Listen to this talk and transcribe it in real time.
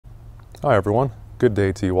Hi everyone, good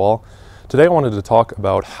day to you all. Today I wanted to talk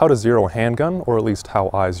about how to zero handgun, or at least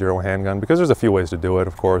how I zero handgun, because there's a few ways to do it,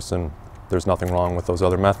 of course, and there's nothing wrong with those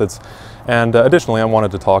other methods. And additionally, I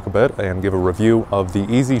wanted to talk a bit and give a review of the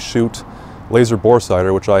EZshoot laser bore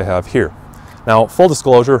sighter, which I have here. Now, full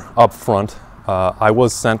disclosure up front, I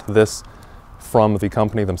was sent this from the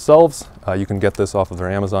company themselves. You can get this off of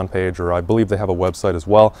their Amazon page, or I believe they have a website as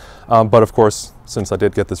well. But of course, since I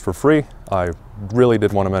did get this for free, I really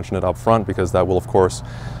did want to mention it up front because that will, of course,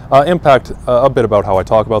 impact a bit about how I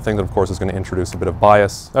talk about things, and of course is going to introduce a bit of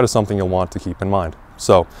bias. That is something you'll want to keep in mind.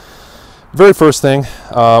 So, very first thing,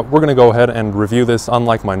 we're going to go ahead and review this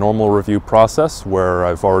unlike my normal review process, where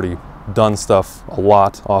I've already done stuff a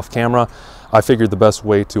lot off camera. I figured the best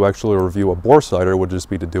way to actually review a bore sighter would just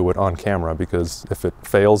be to do it on camera, because if it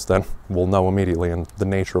fails, then we'll know immediately, and the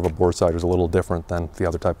nature of a bore sighter is a little different than the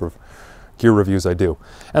other type of gear reviews I do.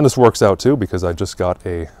 And this works out too, because I just got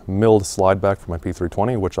a milled slide back for my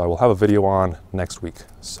P320, which I will have a video on next week.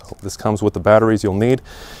 So this comes with the batteries you'll need.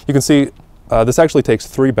 You can see this actually takes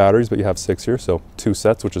 3 batteries, but you have 6 here, so 2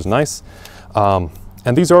 sets, which is nice.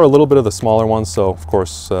 And these are a little bit of the smaller ones, so of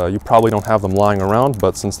course you probably don't have them lying around,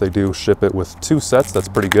 but since they do ship it with 2 sets, that's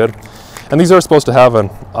pretty good. And these are supposed to have an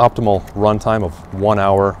optimal runtime of 1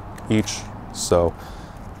 hour each, so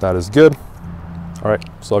that is good. All right,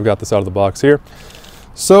 so I've got this out of the box here.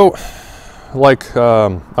 So, like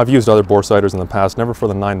I've used other bore sighters in the past, never for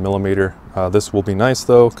the 9mm. This will be nice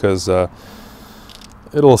though, because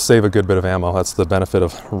it'll save a good bit of ammo. That's the benefit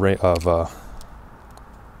of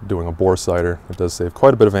doing a bore sighter. It does save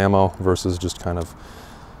quite a bit of ammo versus just kind of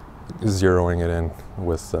zeroing it in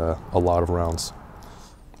with a lot of rounds.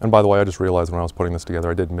 And by the way, I just realized when I was putting this together,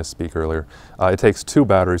 I did misspeak earlier. It takes 2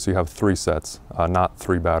 batteries, so you have 3 sets, not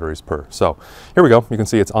 3 batteries per. So here we go. You can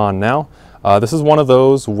see it's on now. This is one of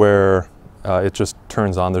those where it just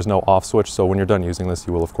turns on. There's no off switch, so when you're done using this,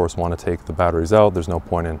 you will of course want to take the batteries out. There's no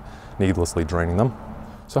point in needlessly draining them.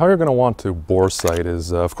 So how you're going to want to bore sight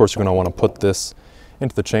is, of course, you're going to want to put this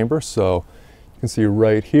into the chamber. So you can see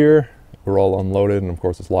right here, we're all unloaded, and of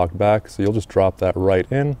course it's locked back. So you'll just drop that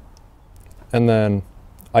right in. And then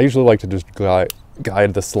I usually like to just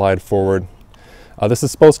guide the slide forward. This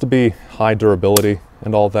is supposed to be high durability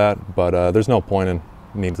and all that, but there's no point in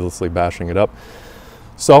needlessly bashing it up.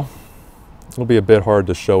 So it'll be a bit hard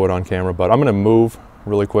to show it on camera, but I'm going to move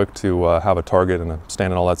really quick to have a target and a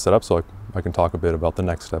stand and all that set up, so I can talk a bit about the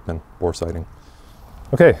next step in bore sighting.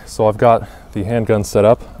 Okay, so I've got the handgun set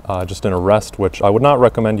up just in a rest, which I would not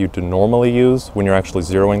recommend you to normally use when you're actually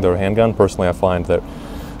zeroing the handgun. Personally, I find that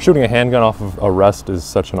shooting a handgun off of a rest is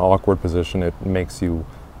such an awkward position. It makes you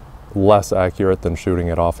less accurate than shooting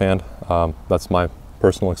it offhand. That's my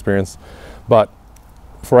personal experience. But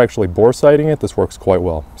for actually bore sighting it, this works quite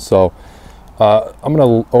well. So I'm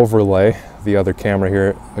going to overlay the other camera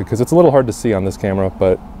here, because it's a little hard to see on this camera,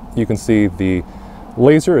 but you can see the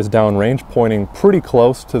laser is downrange, pointing pretty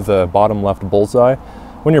close to the bottom left bullseye.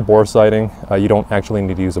 When you're bore sighting, you don't actually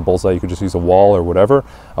need to use a bullseye. You could just use a wall or whatever.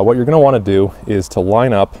 What you're going to want to do is to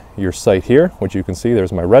line up your sight here, which you can see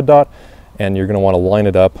there's my red dot, and you're going to want to line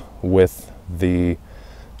it up with the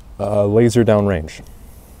laser downrange.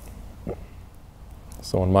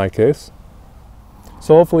 So in my case,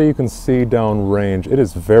 so hopefully you can see downrange. It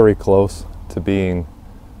is very close to being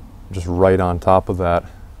just right on top of that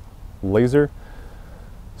laser.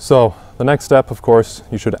 So the next step, of course,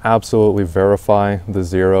 you should absolutely verify the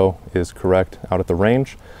zero is correct out at the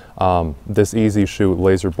range. This EZshoot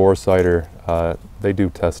laser bore sighter, they do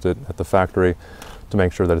test it at the factory to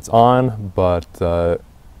make sure that it's on, but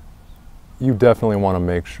you definitely want to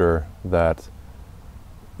make sure that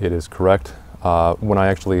it is correct. When I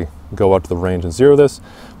actually go out to the range and zero this,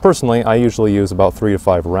 personally, I usually use about 3 to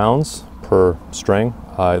 5 rounds per string.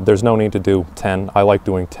 There's no need to do 10. I like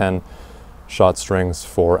doing 10 shot strings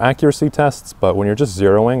for accuracy tests, but when you're just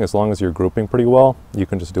zeroing, as long as you're grouping pretty well, you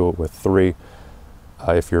can just do it with 3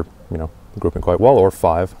 if you're, grouping quite well, or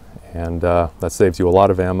 5, and that saves you a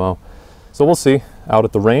lot of ammo. So we'll see out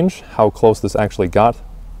at the range how close this actually got,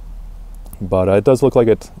 but it does look like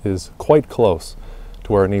it is quite close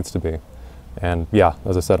to where it needs to be. And yeah,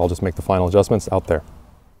 as I said, I'll just make the final adjustments out there.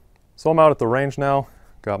 So I'm out at the range now,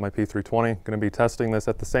 got my P320, going to be testing this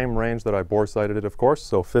at the same range that I bore sighted it, of course,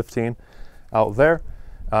 so 15 out there.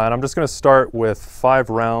 And I'm just going to start with 5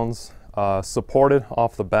 rounds supported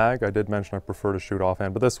off the bag. I did mention I prefer to shoot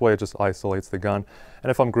offhand, but this way it just isolates the gun.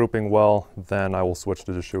 And if I'm grouping well, then I will switch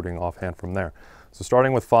to just shooting offhand from there. So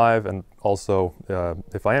starting with 5, and also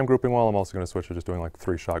if I am grouping well, I'm also going to switch to just doing like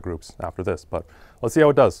 3-shot groups after this. But let's see how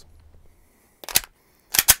it does.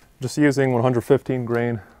 Just using 115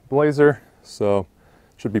 grain blazer, so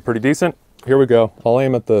Should be pretty decent. Here we go. I'll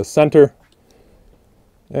aim at the center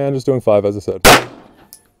and just doing 5 as I said.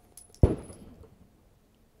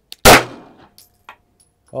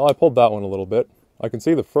 Well, I pulled that one a little bit. I can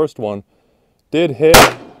see the first one did hit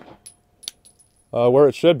where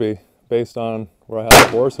it should be based on where I have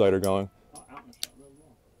the bore sighter going.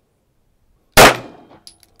 All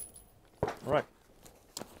right.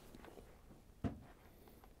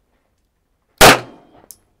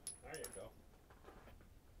 There you go.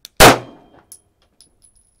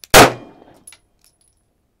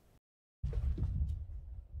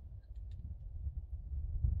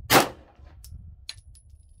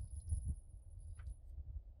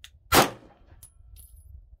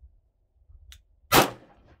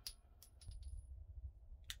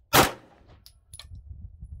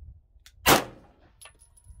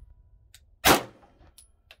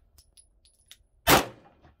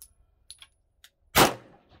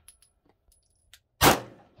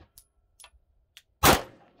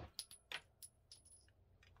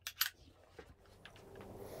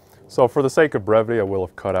 So for the sake of brevity, I will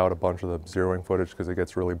have cut out a bunch of the zeroing footage because it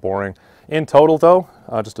gets really boring. In total though,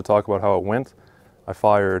 just to talk about how it went, I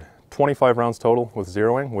fired 25 rounds total with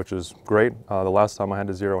zeroing, which is great. The last time I had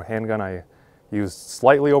to zero a handgun, I used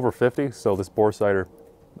slightly over 50, so this bore sighter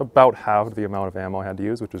about halved the amount of ammo I had to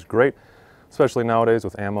use, which is great, especially nowadays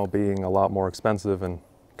with ammo being a lot more expensive and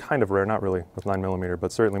kind of rare, not really with 9mm,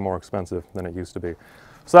 but certainly more expensive than it used to be.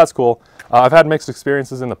 So that's cool. I've had mixed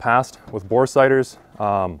experiences in the past with bore sighters.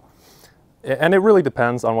 And it really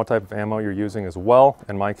depends on what type of ammo you're using as well.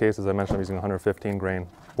 In my case, as I mentioned, I'm using 115 grain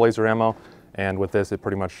blazer ammo, and with this, it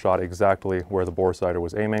pretty much shot exactly where the bore sighter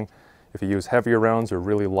was aiming. If you use heavier rounds or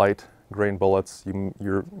really light grain bullets,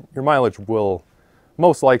 your mileage will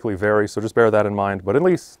most likely vary, so just bear that in mind. But at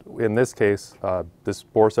least in this case, this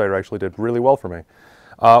bore sighter actually did really well for me.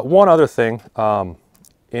 One other thing,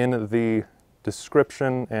 in the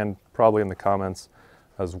description and probably in the comments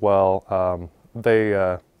as well,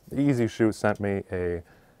 EZshoot sent me a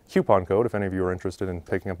coupon code if any of you are interested in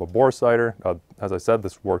picking up a bore sighter. As I said,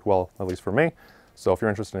 this worked well, at least for me. So if you're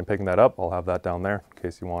interested in picking that up, I'll have that down there in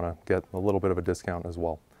case you want to get a little bit of a discount as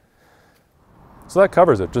well. So that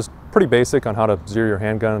covers it. Just pretty basic on how to zero your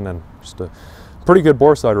handgun and just a pretty good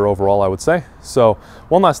bore sighter overall, I would say. So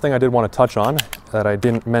one last thing I did want to touch on that I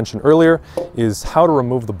didn't mention earlier is how to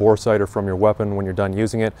remove the bore sighter from your weapon when you're done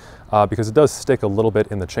using it, because it does stick a little bit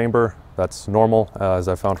in the chamber. That's normal, as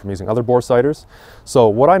I found from using other bore sighters. So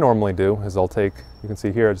what I normally do is I'll take, you can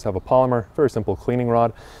see here, I just have a polymer, very simple cleaning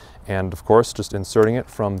rod, and of course just inserting it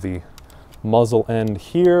from the muzzle end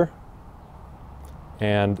here,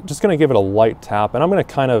 and just going to give it a light tap. And I'm going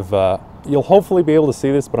to kind of, you'll hopefully be able to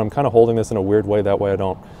see this, but I'm kind of holding this in a weird way, that way I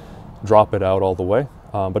don't drop it out all the way,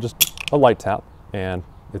 but just a light tap and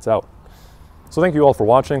it's out. So thank you all for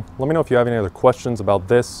watching. Let me know if you have any other questions about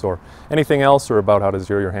this or anything else, or about how to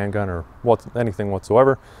zero your handgun, or anything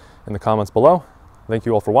whatsoever, in the comments below. Thank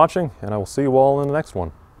you all for watching, and I will see you all in the next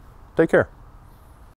one. Take care.